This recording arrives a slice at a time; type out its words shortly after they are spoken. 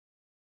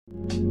You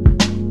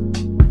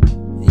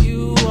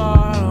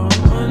are a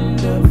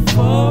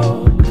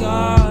wonderful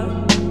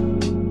God.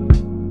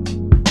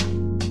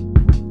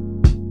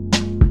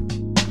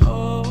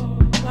 Oh,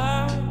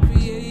 my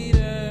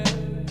creator.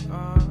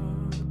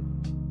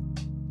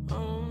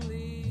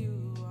 Only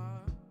you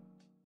are.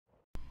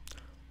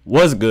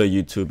 What's good,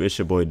 YouTube? It's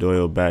your boy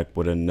Doyle back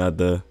with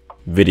another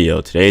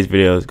video. Today's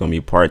video is going to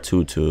be part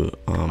 2 to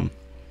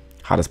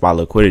how to spot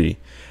liquidity.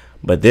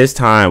 But this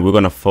time we're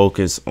going to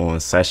focus on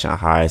session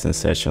highs and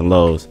session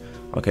lows.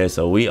 Okay,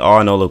 so we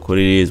all know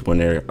liquidity is when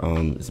there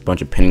it's a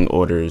bunch of pending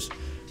orders.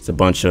 It's a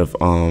bunch of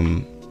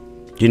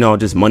you know,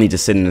 just money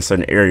just sitting in a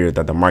certain area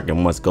that the market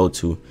must go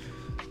to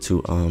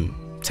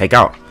take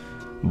out.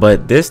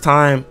 But this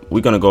time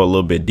we're going to go a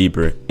little bit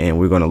deeper and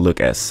we're going to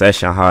look at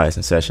session highs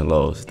and session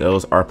lows.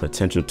 Those are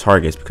potential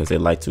targets because they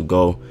like to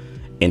go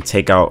and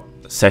take out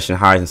session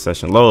highs and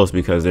session lows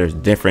because there's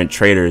different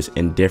traders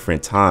in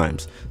different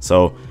times.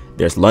 So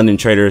there's London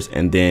traders,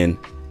 and then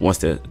once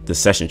the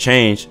session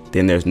change,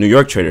 then there's New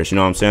York traders, you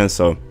know what I'm saying?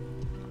 So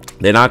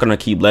they're not going to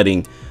keep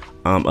letting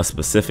a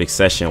specific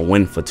session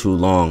win for too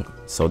long.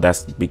 So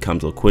that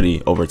becomes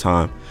liquidity over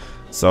time.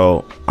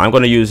 So I'm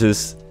going to use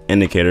this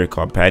indicator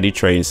called Paddy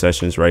trading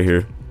sessions right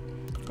here.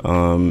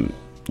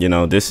 You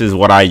know, this is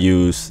what I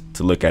use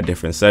to look at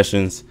different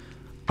sessions.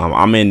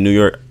 I'm in New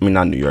York,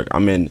 not New York,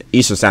 I'm in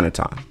Eastern Standard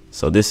Time.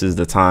 So this is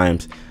the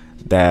times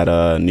that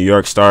New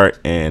York start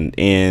and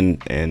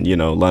you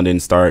know,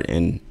 London start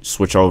and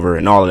switch over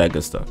and all of that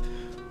good stuff.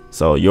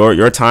 So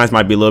your times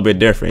might be a little bit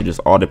different. It just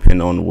all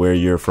depend on where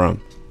you're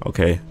from.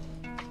 Okay,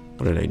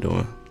 what are they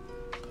doing?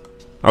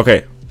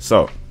 Okay,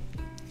 so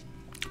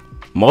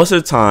most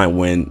of the time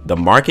when the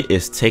market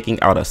is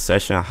taking out a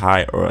session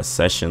high or a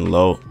session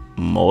low,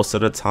 most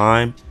of the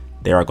time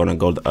they are going to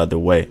go the other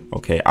way.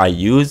 Okay, I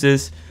use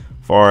this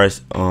far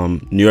as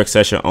New York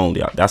session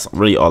only. That's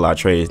really all I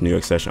trade is New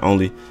York session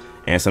only.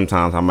 And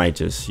sometimes I might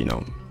just, you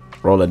know,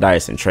 roll the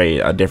dice and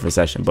trade a different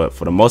session, but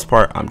for the most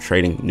part I'm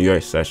trading New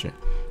York session.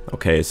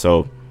 Okay,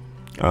 so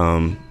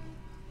for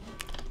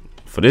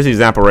this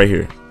example right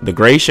here, the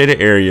gray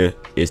shaded area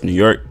is New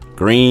York,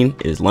 green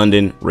is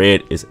London,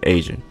 red is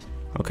Asian.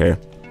 Okay,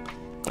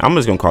 I'm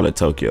just gonna call it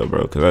Tokyo,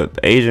 bro, because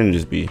the Asian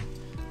just be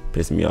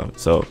pissing me off.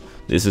 So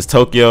this is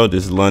Tokyo,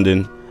 this is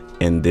London,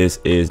 and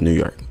this is New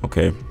York.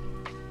 Okay,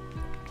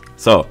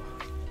 so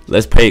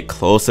let's pay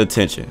close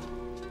attention.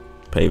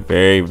 Pay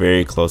very,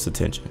 very close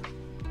attention.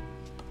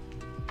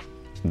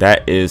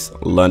 That is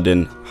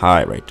London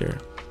high right there.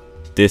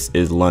 This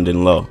is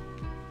London low.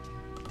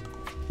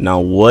 Now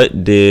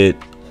what did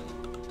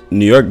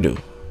New York do?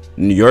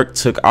 New York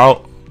took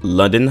out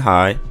London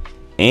high,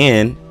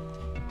 and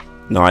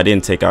no, I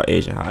didn't take out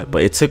Asian high,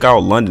 but it took out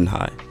London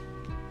high.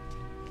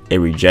 It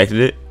rejected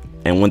it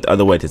and went the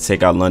other way to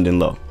take out London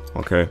low.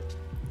 Okay,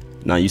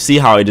 now you see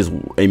how it just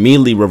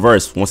immediately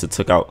reversed once it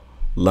took out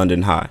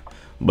London high.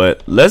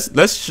 But let's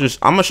just,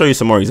 I'm gonna show you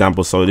some more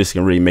examples so this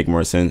can really make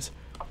more sense,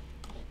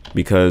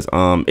 because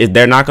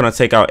they're not gonna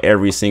take out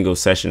every single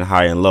session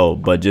high and low,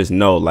 but just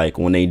know, like,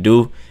 when they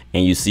do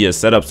and you see a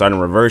setup starting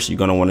to reverse, you're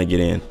gonna want to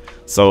get in.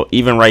 So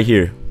even right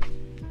here,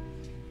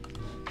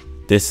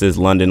 this is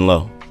London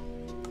low,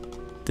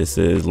 this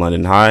is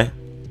London high,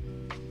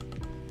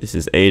 this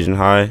is Asian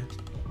high,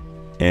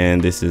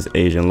 and this is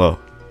Asian low.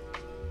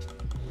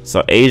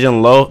 So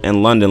Asian low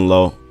and London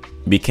low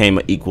became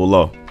an equal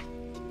low.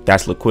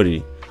 That's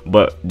liquidity.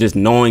 But just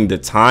knowing the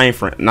time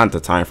frame, not the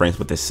time frames,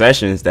 but the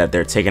sessions that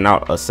they're taking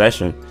out a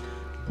session,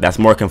 that's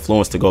more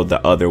confluence to go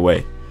the other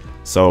way.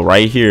 So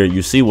right here,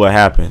 you see what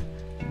happened.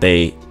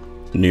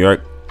 New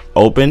York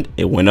opened,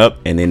 it went up,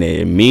 and then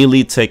they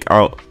immediately take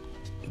out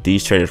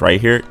these traders right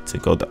here to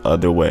go the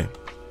other way.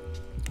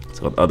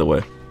 To go the other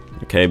way.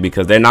 Okay,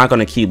 because they're not going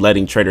to keep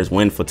letting traders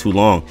win for too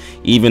long.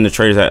 Even the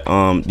traders that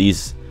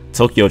these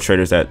Tokyo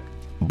traders that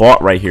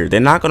bought right here, they're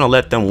not going to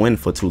let them win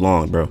for too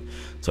long, bro.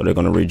 So they're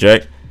going to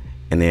reject.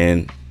 And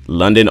then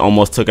London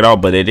almost took it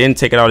out, but they didn't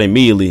take it out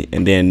immediately,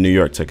 and then New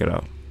York took it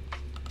out.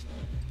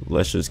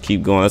 Let's just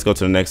keep going. Let's go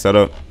to the next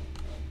setup.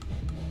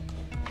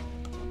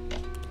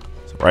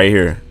 So right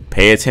here,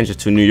 pay attention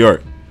to New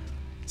York.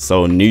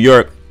 So New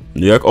York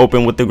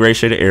opened with the gray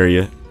shaded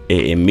area.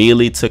 It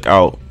immediately took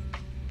out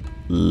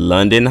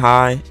London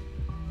high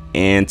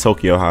and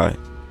Tokyo high.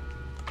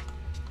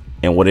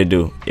 And what it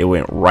do? It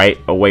went right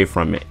away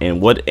from it.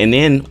 And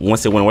then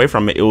once it went away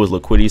from it, it was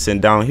liquidity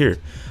sitting down here.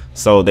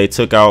 So they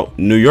took out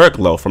New York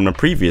low from the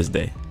previous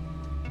day.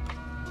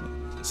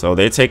 So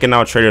they're taking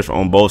out traders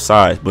on both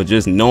sides, but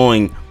just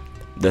knowing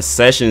the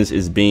sessions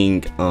is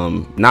being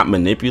not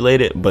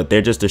manipulated, but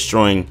they're just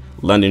destroying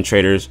London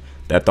traders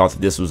that thought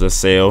that this was a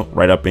sale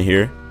right up in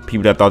here.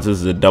 People that thought this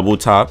was a double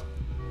top,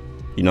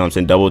 you know what I'm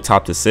saying, double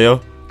top to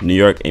sell. New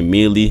York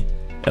immediately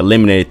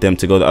eliminated them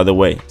to go the other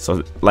way.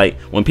 So like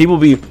when people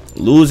be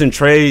losing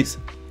trades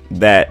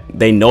that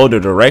they know the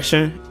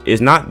direction,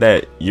 it's not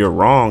that you're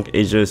wrong,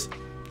 it's just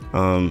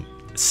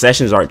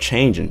sessions are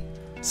changing.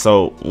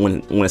 So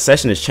when a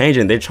session is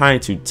changing, they're trying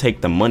to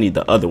take the money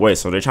the other way.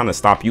 So they're trying to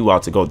stop you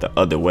out to go the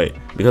other way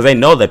because they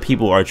know that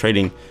people are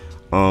trading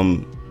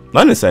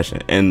London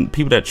session, and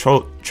people that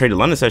traded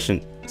London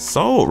session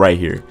sold right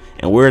here.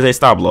 And where is their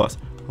stop loss?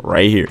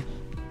 Right here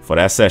for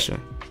that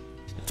session.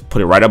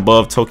 Put it right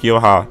above Tokyo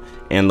high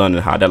and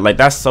London high.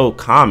 That's so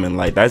common.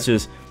 Like that's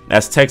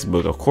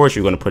textbook. Of course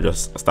you're gonna put a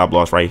stop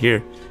loss right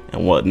here.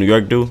 And what New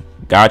York do?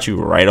 Got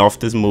you right off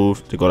this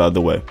move to go the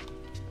other way.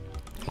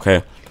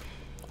 Okay.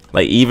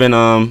 Like even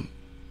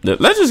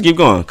let's just keep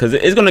going because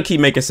it's gonna keep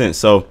making sense.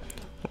 So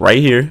right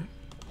here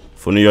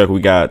for New York,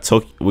 we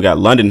got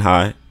London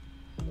high,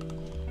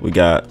 we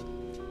got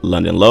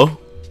London low,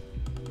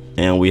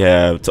 and we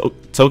have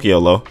Tokyo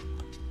low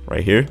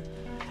right here.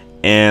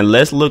 And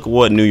let's look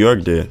what New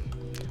York did.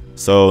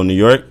 So New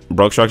York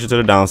broke structure to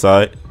the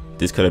downside.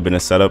 This could have been a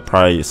setup,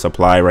 probably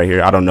supply right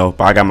here. I don't know,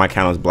 but I got my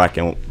candles black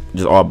and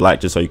just all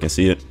black just so you can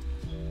see it.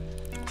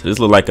 So this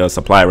look like a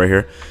supply right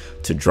here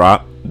to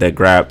drop. They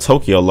grab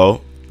Tokyo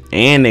low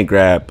and they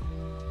grab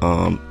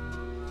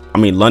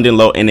London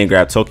low and they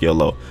grab Tokyo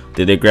low.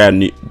 Did they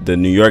grab the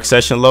New York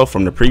session low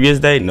from the previous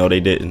day? No,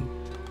 they didn't.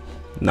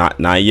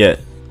 Not yet,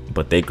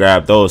 but they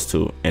grabbed those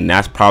two, and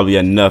that's probably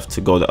enough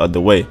to go the other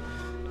way.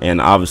 And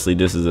obviously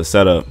this is a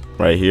setup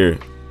right here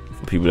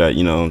for people that,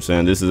 you know what I'm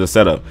saying, this is a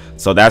setup.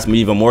 So that's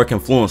even more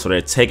confluence. So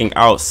they're taking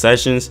out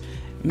sessions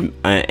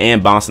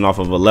and bouncing off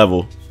of a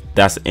level.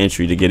 That's the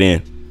entry to get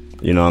in,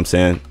 you know what I'm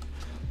saying.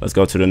 Let's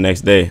go to the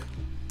next day.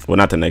 Well,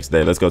 not the next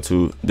day, let's go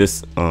to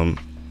this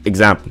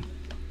example.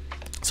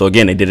 So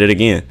again, they did it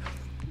again.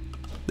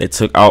 They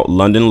took out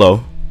London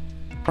low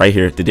right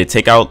here. Did they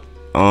take out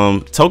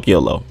Tokyo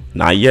low?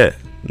 Not yet.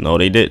 No,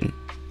 they didn't,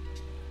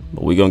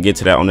 but we're gonna get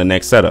to that on the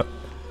next setup.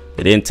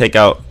 They didn't take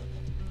out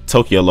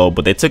Tokyo low,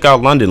 but they took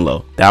out London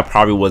low. That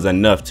probably was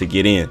enough to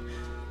get in.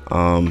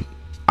 I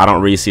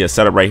don't really see a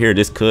setup right here.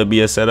 This could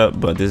be a setup,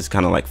 but this is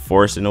kind of like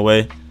forced in a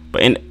way.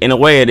 But in a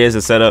way, it is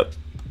a setup.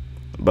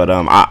 But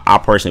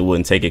I personally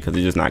wouldn't take it because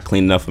it's just not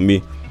clean enough for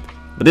me.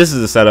 But this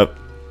is a setup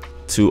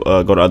to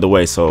go the other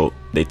way. So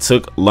they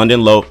took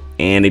London low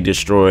and they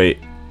destroyed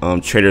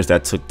traders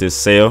that took this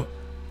sale,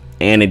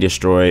 and they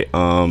destroyed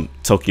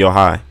Tokyo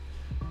high.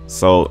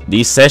 So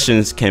these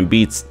sessions can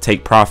be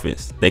take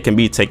profits. They can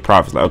be take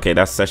profits. Like, okay,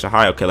 that's session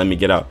high. Okay, let me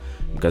get out,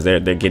 because they're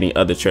getting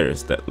other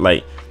traders that,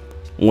 like,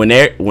 when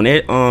they're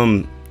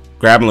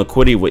grabbing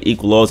liquidity with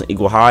equal lows and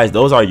equal highs,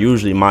 those are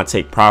usually my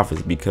take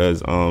profits,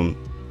 because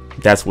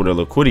that's where the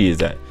liquidity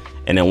is at.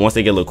 And then once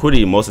they get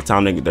liquidity, most of the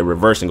time they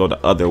reverse and go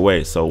the other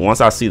way. So once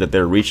I see that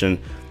they're reaching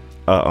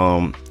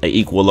a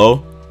equal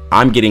low,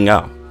 I'm getting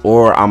out,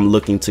 or I'm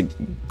looking to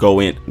go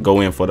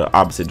in for the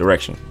opposite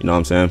direction. You know what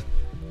I'm saying?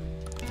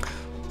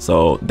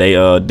 So they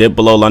dipped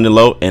below London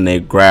low and they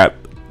grabbed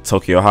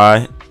Tokyo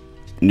high.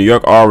 New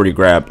York already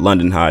grabbed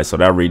London high, so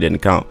that really didn't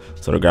count.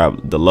 So they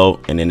grabbed the low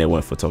and then they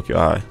went for Tokyo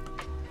high.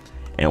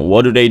 And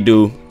what do they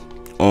do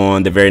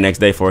on the very next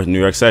day for New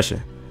York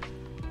session?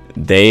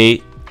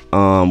 They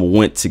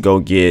went to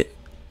go get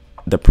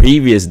the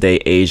previous day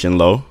Asian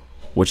low,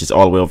 which is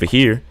all the way over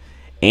here,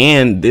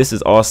 and this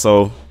is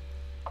also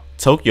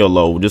Tokyo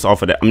low, just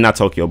off of that. I'm not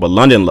Tokyo, but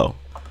London low.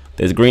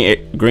 This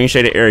green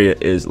shaded area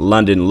is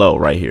London low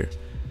right here.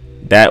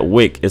 That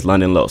wick is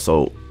London low.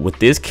 So with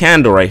this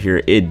candle right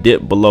here, it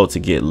dipped below to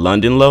get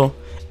London low,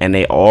 and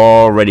they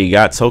already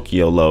got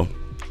Tokyo low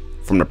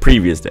from the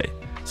previous day.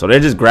 So they're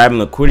just grabbing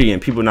liquidity,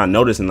 and people not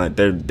noticing, like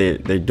they're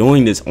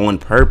doing this on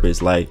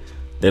purpose. Like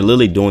they're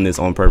literally doing this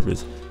on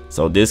purpose.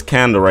 So this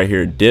candle right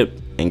here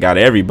dipped and got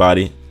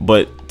everybody,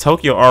 but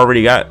Tokyo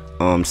already got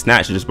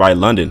snatched just by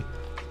London.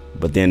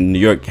 But then New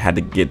York had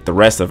to get the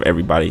rest of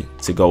everybody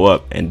to go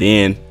up, and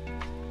then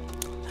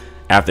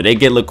after they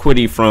get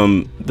liquidity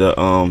from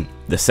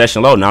the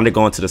session low, now they're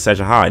going to the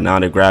session high. Now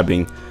they're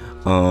grabbing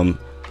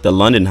the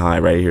London high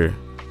right here.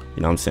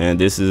 You know what I'm saying?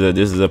 This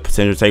is a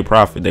potential take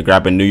profit. They're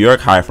grabbing New York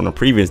high from the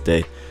previous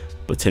day,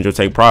 potential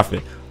take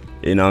profit.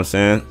 You know what I'm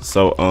saying?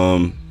 So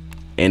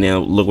and then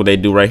look what they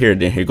do right here.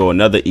 Then here go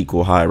another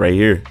equal high right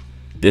here.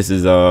 This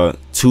is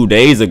 2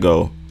 days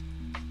ago.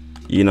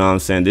 You know what I'm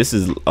saying? This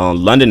is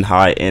London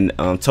high and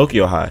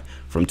Tokyo high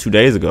from 2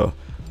 days ago.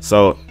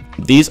 So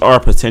these are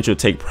potential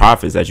take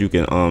profits that you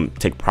can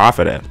take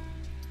profit at.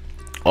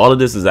 All of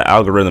this is an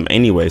algorithm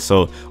anyway,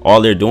 so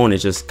all they're doing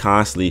is just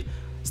constantly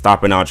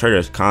stopping out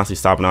traders, let's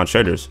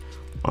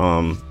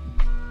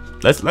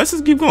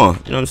just keep going.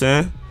 You know what I'm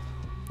saying?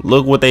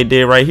 Look what they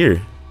did right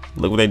here.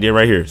 Look what they did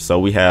right here. So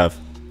we have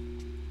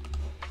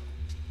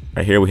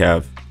right here, we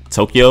have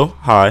Tokyo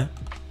high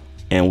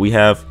and we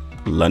have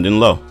London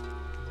low.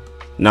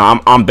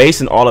 Now I'm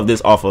basing all of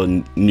this off of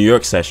New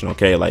York session,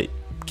 okay? Like,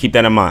 keep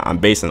that in mind. I'm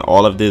basing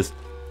all of this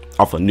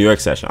off of New York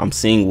session. I'm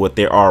seeing what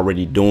they're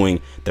already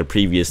doing the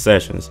previous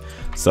sessions.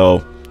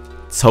 So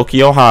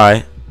Tokyo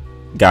high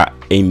got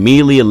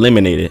immediately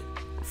eliminated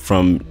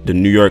from the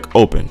New York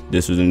Open.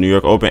 This was the New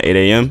York Open, 8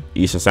 a.m.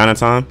 Eastern Standard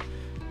Time.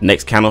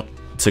 Next candle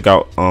took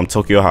out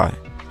Tokyo high.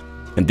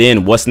 And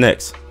then what's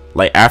next?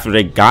 Like, after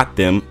they got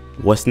them,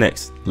 what's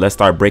next? Let's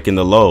start breaking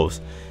the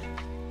lows.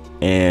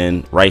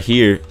 And right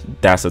here,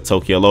 that's a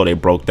Tokyo low. They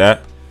broke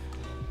that.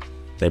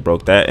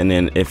 And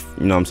then, if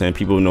you know what I'm saying,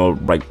 people know,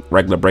 like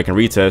regular break and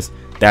retest,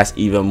 that's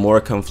even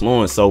more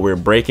confluent. So we're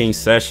breaking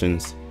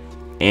sessions,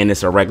 and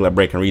it's a regular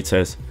break and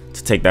retest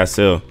to take that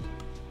sell.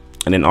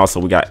 And then also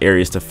we got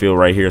areas to fill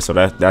right here, so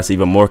that's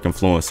even more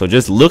confluent. So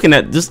just looking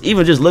at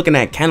looking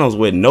at candles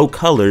with no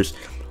colors,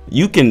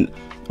 you can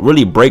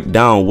really break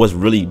down what's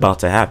really about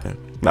to happen.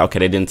 Like, okay,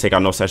 they didn't take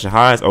out no session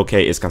highs.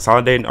 Okay, it's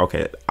consolidating.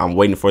 Okay, I'm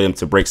waiting for them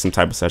to break some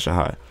type of session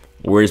high.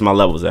 Where's my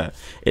levels at?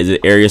 Is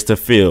it areas to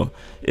fill?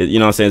 You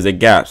know what I'm saying? Is it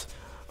gaps?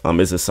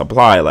 Is it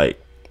supply? Like,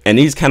 and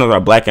these candles are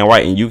black and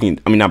white, and you can,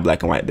 I mean, not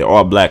black and white, they're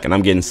all black, and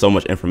I'm getting so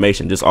much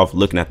information just off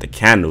looking at the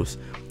candles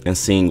and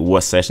seeing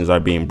what sessions are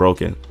being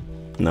broken.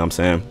 You know what I'm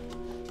saying?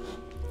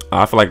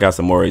 I feel like I got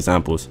some more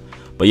examples,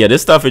 but yeah,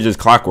 this stuff is just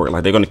clockwork.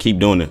 Like, they're gonna keep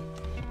doing it.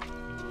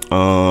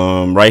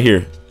 Right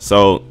here.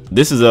 So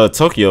this is a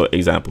Tokyo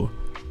example.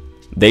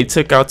 They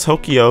took out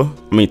Tokyo.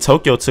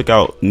 Tokyo took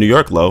out New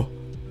York low,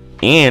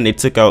 and they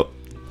took out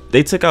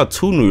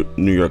two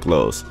New York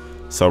lows.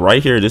 So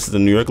right here, this is the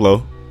New York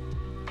low,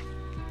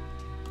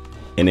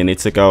 and then they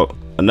took out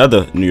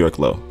another New York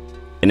low.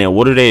 And then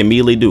what do they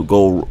immediately do?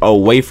 Go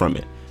away from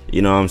it.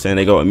 You know what I'm saying?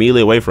 They go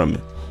immediately away from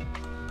it.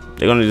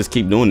 They're gonna just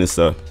keep doing this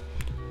stuff.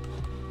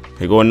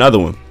 Here go another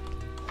one.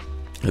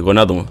 Here go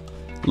another one.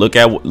 Look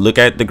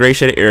at the gray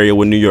shaded area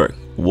with New York.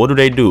 What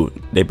do?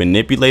 They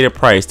manipulated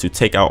price to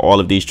take out all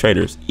of these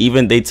traders.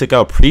 Even they took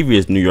out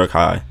previous New York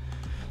high.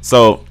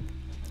 So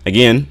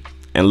again,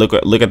 and look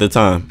at the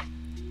time.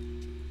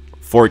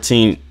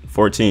 14.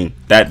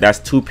 That's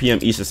 2 p.m.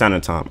 Eastern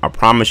Standard Time. I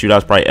promise you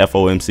that's probably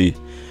FOMC.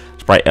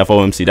 It's probably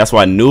FOMC. That's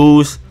why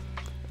news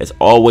is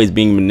always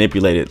being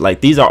manipulated.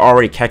 Like, these are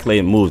already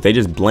calculated moves. They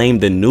just blame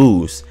the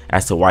news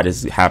as to why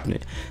this is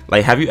happening.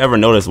 Like, have you ever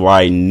noticed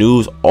why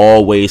news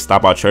always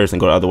stop out traders and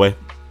go the other way?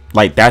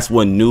 Like, that's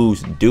what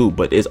news do,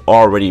 but it's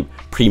already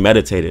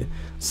premeditated.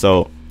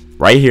 So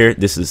right here,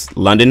 this is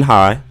London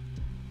high.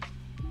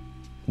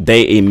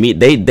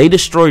 They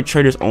destroy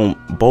traders on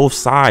both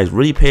sides.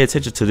 Really pay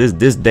attention to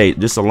this date,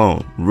 this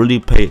alone. Really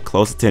pay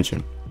close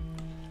attention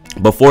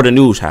before the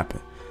news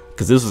happened,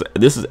 because this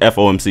is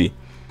FOMC.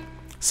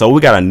 So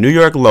we got a New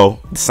York low,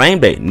 the same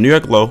day, New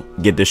York low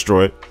get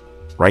destroyed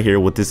right here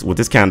with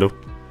this candle,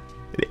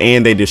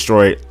 and they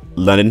destroyed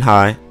London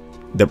high,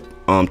 the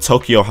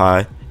Tokyo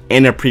high,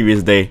 and the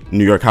previous day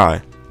New York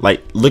high.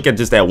 Like, look at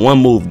just that one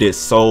move did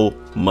so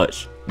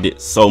much.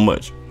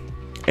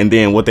 And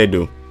then what they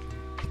do?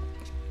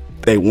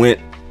 They went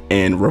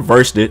and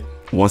reversed it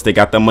once they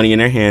got the money in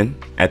their hand.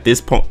 At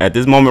this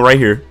moment right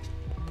here,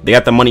 they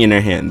got the money in their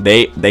hand.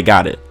 They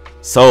got it,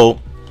 so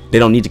they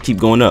don't need to keep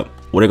going up.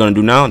 What they're gonna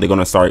do now? They're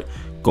gonna start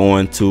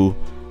going to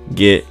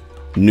get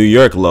New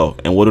York low.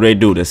 And what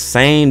do? The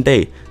same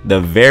day, the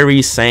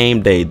very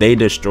same day, they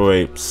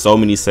destroyed so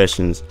many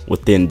sessions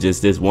within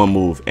just this one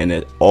move, and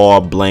it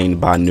all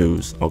blamed by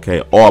news.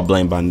 Okay, all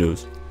blamed by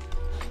news.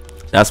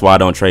 That's why I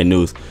don't trade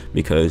news,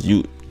 because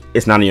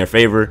it's not in your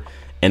favor.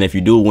 And if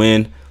you do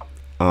win,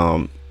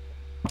 I'm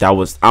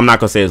not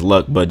gonna say it's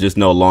luck, but just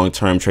know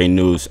long-term trade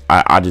news,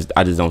 I just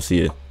don't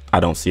see it. I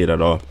don't see it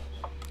at all.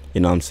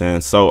 You know what I'm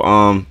saying? So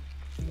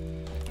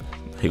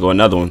here go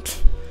another one.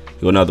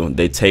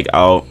 They take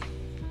out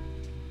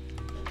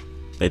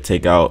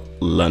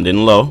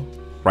London low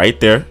right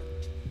there,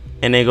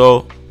 and they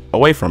go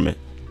away from it,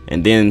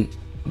 and then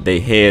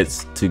they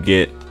heads to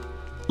get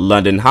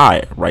London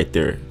high right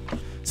there.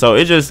 So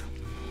it just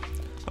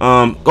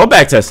go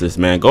back test this,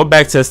 man. Go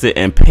back test it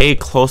and pay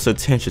close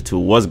attention to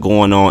what's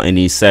going on in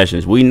these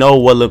sessions. We know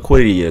what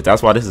liquidity is.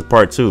 That's why this is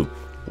part 2.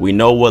 We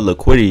know what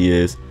liquidity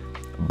is,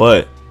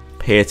 but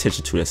pay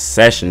attention to the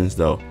sessions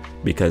though,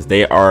 because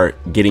they are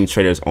getting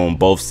traders on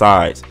both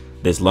sides.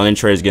 This London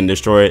trade is getting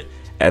destroyed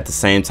at the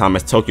same time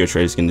as Tokyo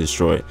trade is getting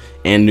destroyed,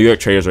 and New York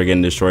traders are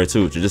getting destroyed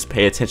too. So just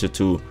pay attention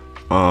to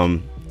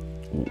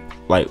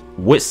like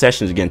which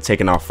sessions are getting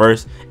taken out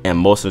first, and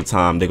most of the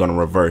time they're going to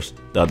reverse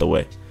the other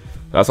way.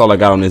 That's all I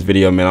got on this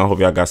video, man. I hope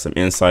y'all got some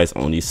insights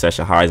on these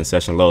session highs and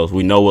session lows.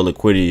 We know what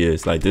liquidity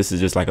is. Like, this is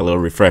just like a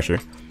little refresher,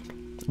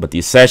 but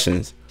these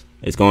sessions,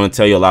 it's going to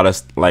tell you a lot of,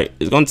 like,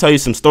 it's going to tell you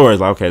some stories.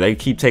 Like, okay, they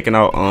keep taking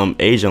out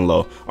Asian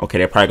low. Okay,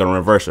 they're probably going to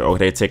reverse it. Okay,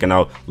 they're taking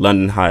out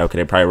London high. Okay,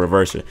 they probably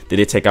reverse it. Did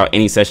they take out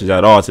any sessions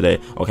at all today?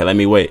 Okay, let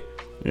me wait.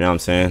 You know what I'm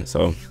saying?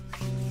 So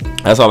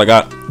that's all I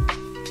got.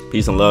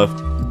 Peace and love.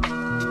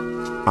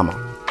 I'm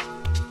out.